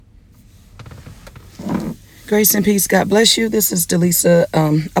Grace and peace. God bless you. This is Delisa,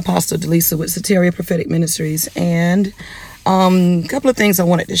 Apostle Delisa with Soteria Prophetic Ministries. And a couple of things I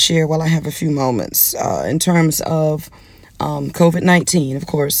wanted to share while I have a few moments in terms of COVID-19. Of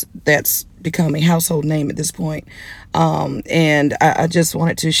course, that's become a household name at this point. And I just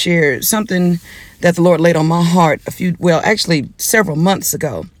wanted to share something that the Lord laid on my heart several months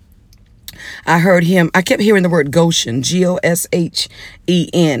ago. I kept hearing the word Goshen, Goshen.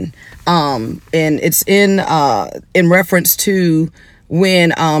 And it's in reference to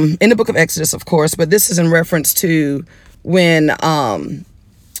when, in the book of Exodus, of course, but this is in reference to when, when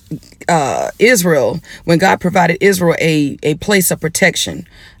God provided Israel a place of protection,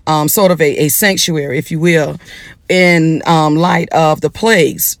 sort of a sanctuary, if you will, in, light of the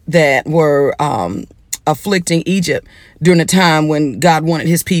plagues that were, afflicting Egypt during the time when God wanted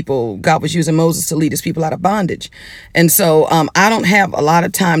his people. God was using Moses to lead his people out of bondage. And so I don't have a lot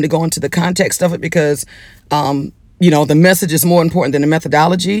of time to go into the context of it because the message is more important than the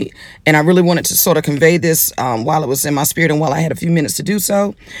methodology. And I really wanted to sort of convey this while it was in my spirit and while I had a few minutes to do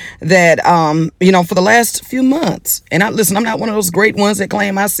so, that, for the last few months, and I'm not one of those great ones that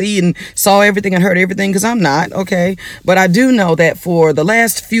claim I see and saw everything and heard everything, because I'm not, okay? But I do know that for the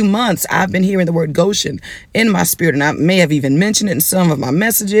last few months, I've been hearing the word Goshen in my spirit, and I may have even mentioned it in some of my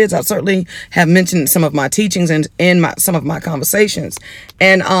messages. I certainly have mentioned it in some of my teachings and in some of my conversations.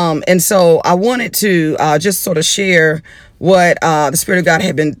 And so I wanted to just sort of share what the Spirit of God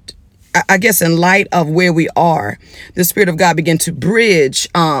had been, I guess, in light of where we are. The Spirit of God began to bridge,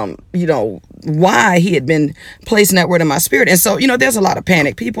 why he had been placing that word in my spirit. And so, there's a lot of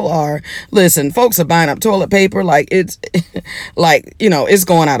panic. Folks are buying up toilet paper like it's it's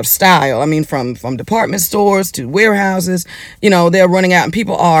going out of style. I mean, from department stores to warehouses, they're running out, and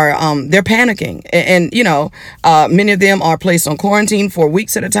people are, they're panicking. And many of them are placed on quarantine for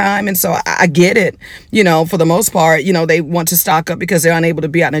weeks at a time. And so I get it, for the most part, they want to stock up because they're unable to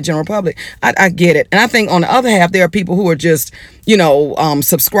be out in the general public. I get it. And I think on the other half, there are people who are just,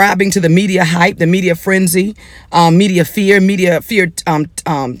 subscribing to the media hype, the media frenzy, media fear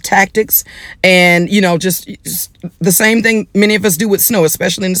tactics. And, just the same thing many of us do with snow,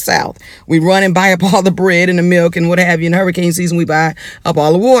 especially in the South. We run and buy up all the bread and the milk and what have you. In hurricane season, we buy up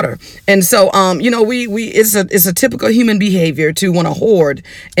all the water. And so, it's a typical human behavior to want to hoard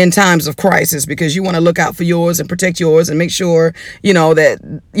in times of crisis, because you want to look out for yours and protect yours and make sure,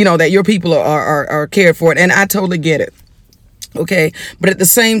 that your people are cared for. And I totally get it. Okay. But at the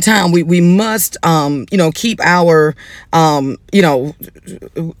same time, we must, keep our,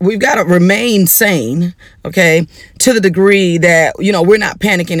 we've got to remain sane. Okay. To the degree that, we're not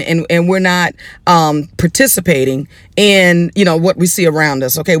panicking and we're not, participating in, what we see around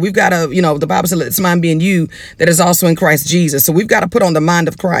us. Okay. We've got to, the Bible said, let this mind be in you that is also in Christ Jesus. So we've got to put on the mind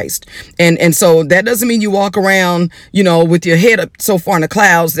of Christ. And so that doesn't mean you walk around, with your head up so far in the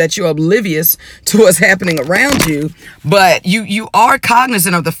clouds that you're oblivious to what's happening around you. But you are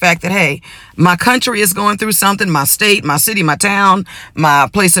cognizant of the fact that, hey, my country is going through something, my state, my city, my town, my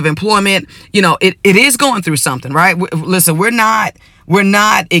place of employment, it is going through something, right? Listen, we're not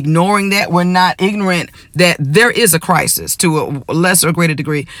ignoring that. We're not ignorant that there is a crisis to a lesser or greater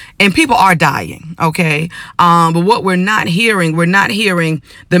degree, and people are dying. Okay. But what we're not hearing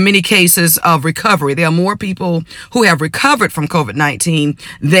the many cases of recovery. There are more people who have recovered from COVID-19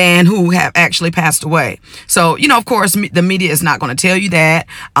 than who have actually passed away. So, of course, the media is not going to tell you that,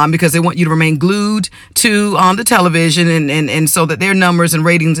 because they want you to remain glued to, the television and so that their numbers and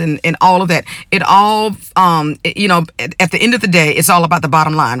ratings and all of that, it all, at the end of the day, it's all about the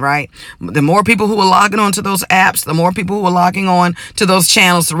bottom line, right? The more people who are logging on to those apps, the more people who are logging on to those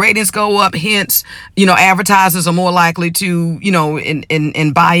channels, the ratings go up. Hence, advertisers are more likely to,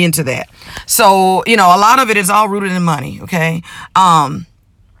 and buy into that. So, a lot of it is all rooted in money. Okay. And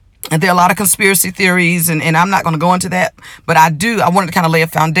there are a lot of conspiracy theories, and I'm not going to go into that, but I wanted to kind of lay a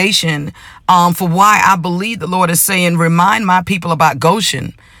foundation, for why I believe the Lord is saying, remind my people about Goshen.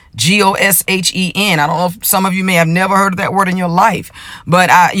 Goshen. I don't know if some of you may have never heard of that word in your life, but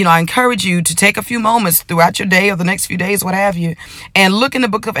I encourage you to take a few moments throughout your day or the next few days, what have you, and look in the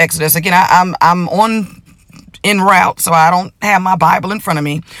book of Exodus. Again, I'm en route, so I don't have my Bible in front of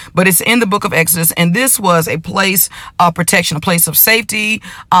me, but it's in the book of Exodus. And this was a place of protection, a place of safety,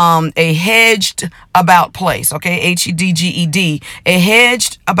 a hedged about place. Okay. Hedged, a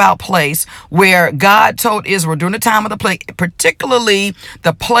hedged about place where God told Israel during the time of the plague, particularly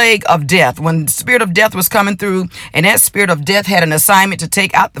the plague of death, when the spirit of death was coming through, and that spirit of death had an assignment to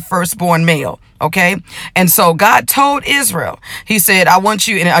take out the firstborn male. Okay. And so God told Israel, he said, I want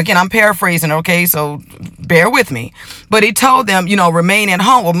you, and again, I'm paraphrasing. Okay. So bear with me, but he told them, remain at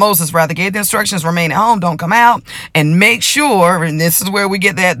home. Well, Moses rather gave the instructions, remain at home, don't come out, and make sure. And this is where we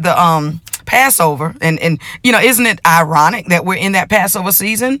get the Passover, and isn't it ironic that we're in that Passover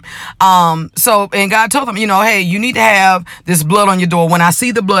season? And God told them, hey, you need to have this blood on your door. When I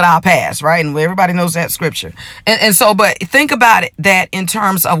see the blood, I'll pass, right? And everybody knows that scripture. But think about that in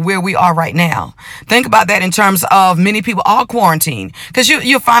terms of where we are right now. Think about that in terms of many people are quarantined, because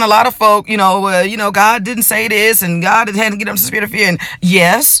you'll find a lot of folk, God didn't say this, and God hadn't given us a spirit of fear. And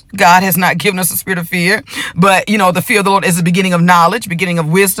yes, God has not given us a spirit of fear, but the fear of the Lord is the beginning of knowledge, beginning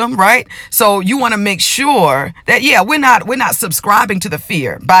of wisdom, right? So you want to make sure that, we're not subscribing to the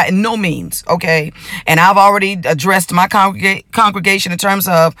fear by no means. Okay. And I've already addressed my congregation in terms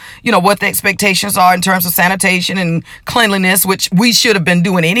of, what the expectations are in terms of sanitation and cleanliness, which we should have been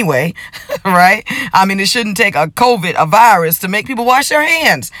doing anyway. Right. I mean, it shouldn't take a virus to make people wash their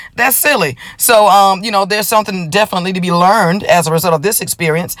hands. That's silly. So, there's something definitely to be learned as a result of this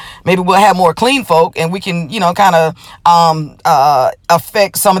experience. Maybe we'll have more clean folk, and we can, kind of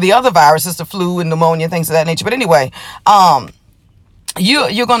affect some of the other viruses, the flu and pneumonia, things of that nature. But anyway,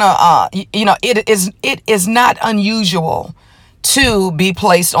 you're gonna, it is not unusual to be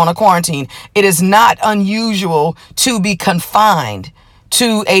placed on a quarantine. It is not unusual to be confined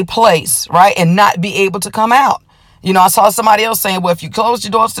to a place, right, and not be able to come out. I saw somebody else saying, well, if you close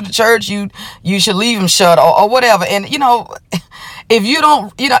your doors to the church, you should leave them shut, or whatever. And, if you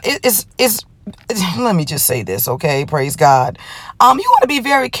don't, it's let me just say this, okay? Praise God. You want to be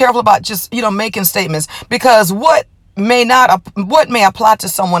very careful about just, making statements, because what may apply to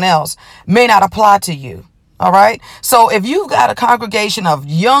someone else may not apply to you. All right. So if you've got a congregation of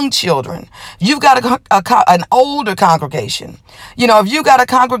young children, you've got an older congregation, if you've got a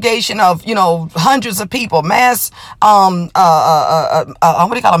congregation of, hundreds of people, mass, what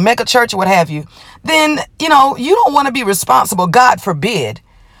do you call a mega church or what have you, then, you don't want to be responsible, God forbid,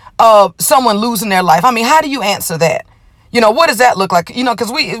 of someone losing their life. I mean, how do you answer that? What does that look like? Because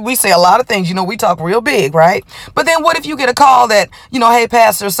we say a lot of things, we talk real big, right? But then what if you get a call that, hey,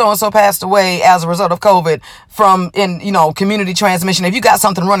 pastor, so-and-so passed away as a result of COVID from community transmission, if you got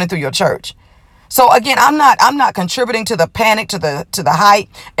something running through your church? So again, I'm not contributing to the panic, to the hype,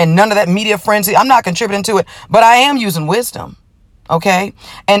 and none of that media frenzy. I'm not contributing to it, but I am using wisdom. Okay.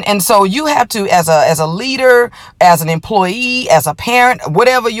 And so you have to, as a leader, as an employee, as a parent,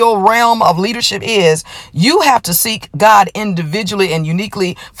 whatever your realm of leadership is, you have to seek God individually and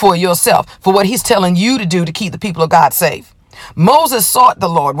uniquely for yourself, for what he's telling you to do to keep the people of God safe. Moses sought the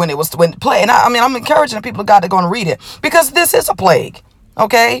Lord when plague. And I'm encouraging the people of God to go and read it, because this is a plague.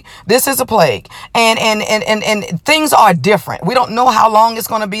 Okay, this is a plague, and things are different. We don't know how long it's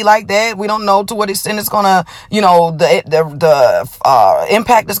going to be like that. We don't know to what extent it's going to, the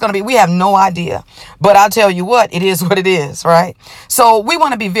impact is going to be. We have no idea. But I'll tell you what it is, right? So we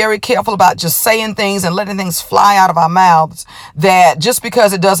want to be very careful about just saying things and letting things fly out of our mouths, that just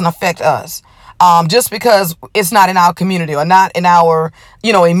because it doesn't affect us. Just because it's not in our community or not in our,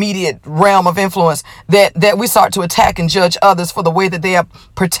 immediate realm of influence, that we start to attack and judge others for the way that they are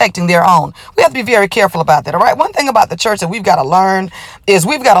protecting their own. We have to be very careful about that. All right. One thing about the church that we've got to learn is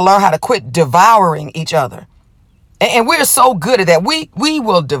we've got to learn how to quit devouring each other. And we're so good at that. We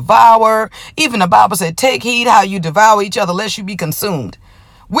will devour. Even the Bible said, take heed how you devour each other, lest you be consumed.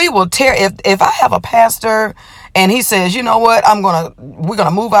 We will tear. If I have a pastor and he says, you know what, we're going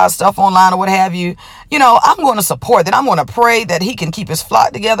to move our stuff online or what have you, I'm going to support that. I'm going to pray that he can keep his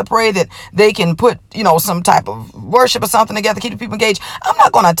flock together, pray that they can put, some type of worship or something together, keep the people engaged. I'm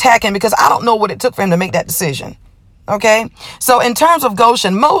not going to attack him, because I don't know what it took for him to make that decision. Okay. So in terms of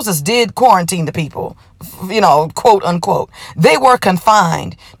Goshen, Moses did quarantine the people, quote unquote. They were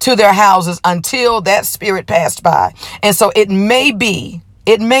confined to their houses until that spirit passed by. And so it may be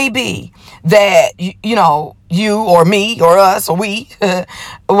that, you or me or us or we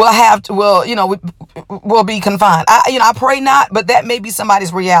will be confined. I pray not, but that may be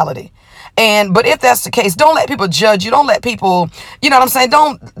somebody's reality. But if that's the case, don't let people judge you. Don't let people,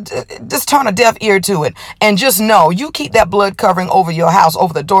 don't just turn a deaf ear to it, and just know you keep that blood covering over your house,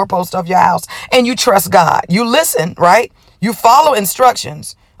 over the doorpost of your house, and you trust God. You listen, right? You follow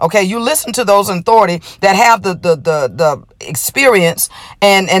instructions. Okay, you listen to those in authority that have the experience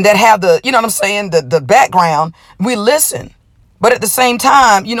and that have the background. We listen. But at the same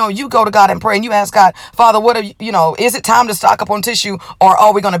time, you go to God and pray and you ask God, Father, what are is it time to stock up on tissue, or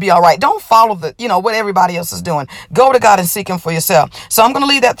are we going to be all right? Don't follow what everybody else is doing. Go to God and seek him for yourself. So I'm going to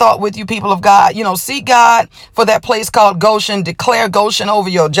leave that thought with you, people of God. Seek God for that place called Goshen. Declare Goshen over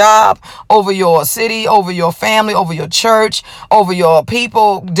your job, over your city, over your family, over your church, over your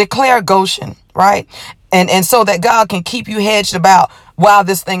people. Declare Goshen, right? And so that God can keep you hedged about while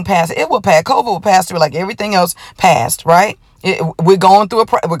this thing passes. It will pass. COVID will pass through like everything else passed, right? We're going through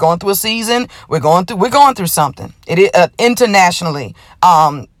we're going through a season. We're going through something. It is internationally.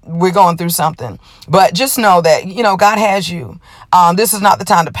 We're going through something, but just know that God has you. This is not the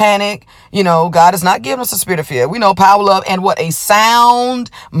time to panic. God has not given us a spirit of fear. We know power, love, and what a sound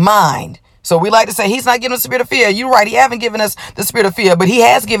mind. So we like to say he's not giving us a spirit of fear. You're right. He haven't given us the spirit of fear, but he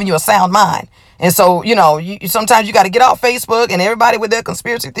has given you a sound mind. And so, sometimes you got to get off Facebook and everybody with their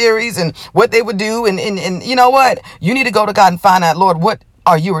conspiracy theories and what they would do. And you know what? You need to go to God and find out, Lord, what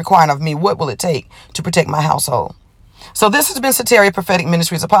are you requiring of me? What will it take to protect my household? So this has been Soteria Prophetic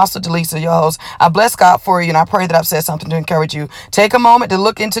Ministries, Apostle Delisa, your host. I bless God for you, and I pray that I've said something to encourage you. Take a moment to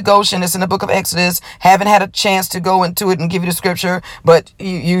look into Goshen. It's in the book of Exodus. Haven't had a chance to go into it and give you the scripture, but you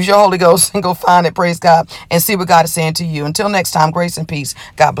use your Holy Ghost and go find it, praise God, and see what God is saying to you. Until next time, grace and peace.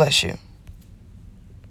 God bless you.